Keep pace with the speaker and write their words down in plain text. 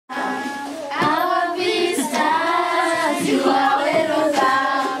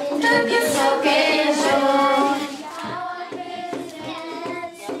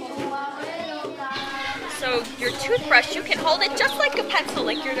toothbrush, you can hold it just like a pencil,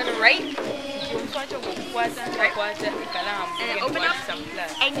 like you're gonna write. And open up.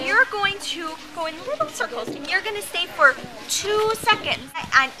 And you're going to go in little circles, and you're gonna stay for 2 seconds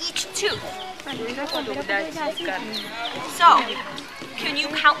on each tooth. So, can you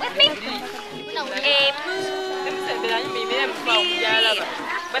count with me? No.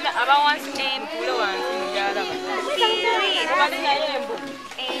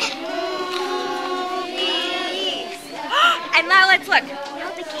 And now let's look.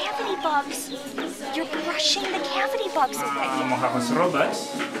 Now the cavity bugs. You're brushing the cavity bugs away. I'm Mohamed Robert.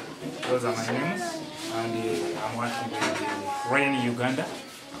 Those are my names. And I'm working with Rain Uganda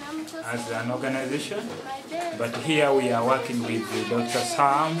as an organization. But here we are working with Dr.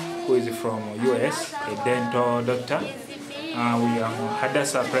 Sam, who is from US, a dental doctor. We are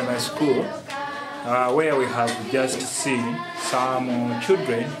Hadassah Primary School, where we have just seen some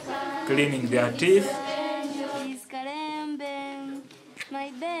children cleaning their teeth.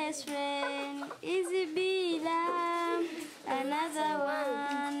 My best friend is Bila, another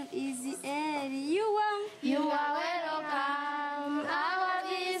one is Eddie. You are welcome, our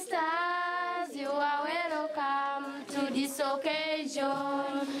visitors. You are welcome to this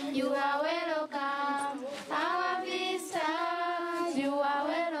occasion. You are welcome, our visitors. You are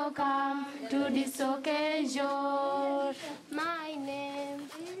welcome to this occasion. My name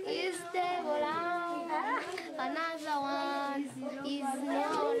is Deborah. Another one is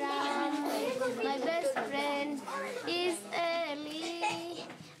Nora. My best friend is Ellie.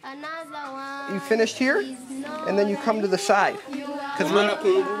 Another one. You finished here, and then you come to the side.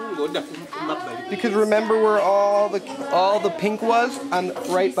 Because remember where all the pink was?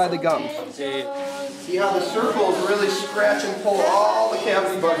 Right by the gums. See how the circles really scratch and pull all the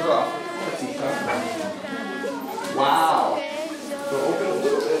cavity bugs off. Wow. So open a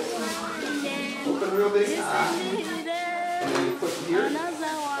little bit. Open real big. And then you put here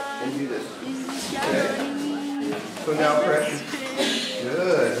and do this. Okay. So now press.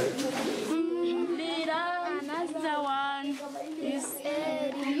 Good. Another one is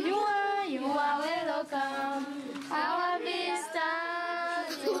you are welcome. Our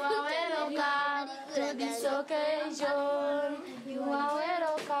visitors, you are welcome to this occasion. You are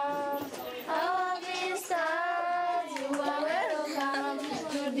welcome. Our visitors, you are welcome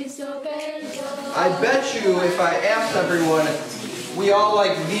to this occasion. I bet you if I asked everyone, we all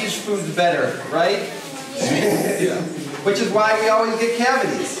like these foods better, right? Yeah. Which is why we always get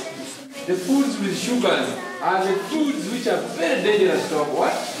cavities. The foods with sugars are the foods which are very dangerous to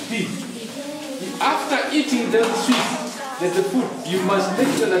what? Teeth. After eating those sweets, there's the food, you must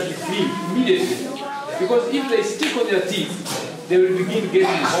make sure that you clean immediately. Because if they stick on your teeth, they will begin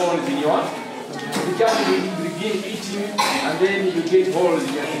getting holes in your teeth. The cat will begin eating and then you get holes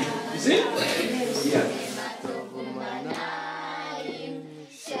in your teeth. You see? Yeah.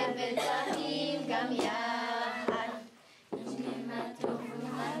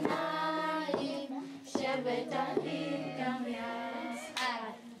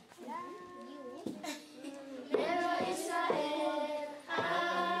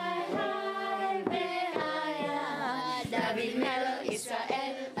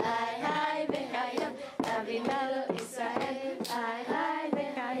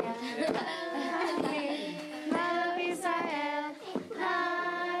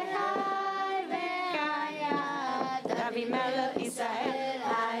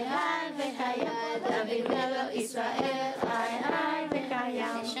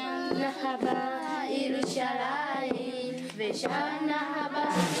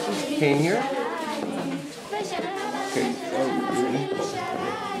 Came here?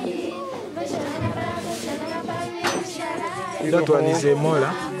 That one is a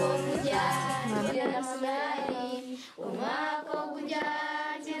molar.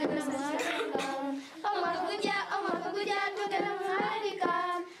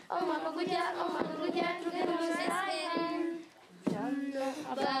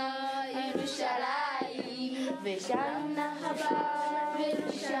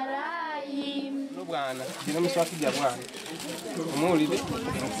 Bwana, kino muswaki gya bwana. Omuwulire,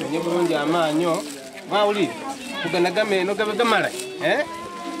 omusenye bulungi amaanyo. Mwawulire, kugana gameeno gaba gamala.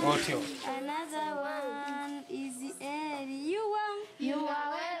 Otyo. Another one is Eddie. You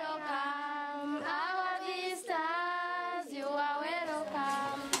are welcome, our visitors. You are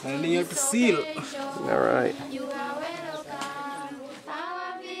welcome. And you have to seal. All right. You are welcome,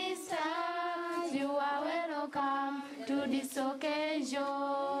 our visitors. You are welcome to this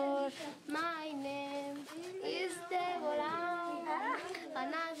occasion. My name is Deborah.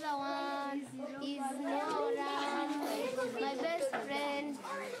 Another one is Nora. My best friend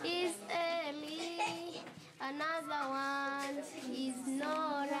is Emily. Another one is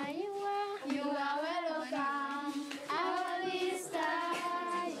Nora. You are welcome. Our vista,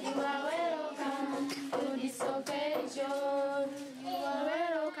 you are welcome to this occasion. You are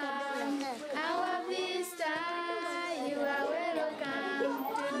welcome. Our vista, you are welcome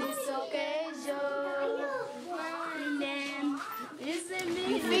to this occasion.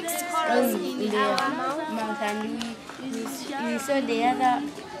 We fixed corals in our mouth and we saw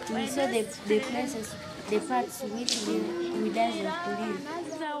the places, the parts which we doesn't live.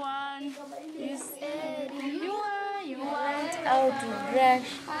 Another one is you want how to brush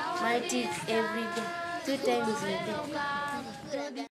my teeth every day, 2 times a day.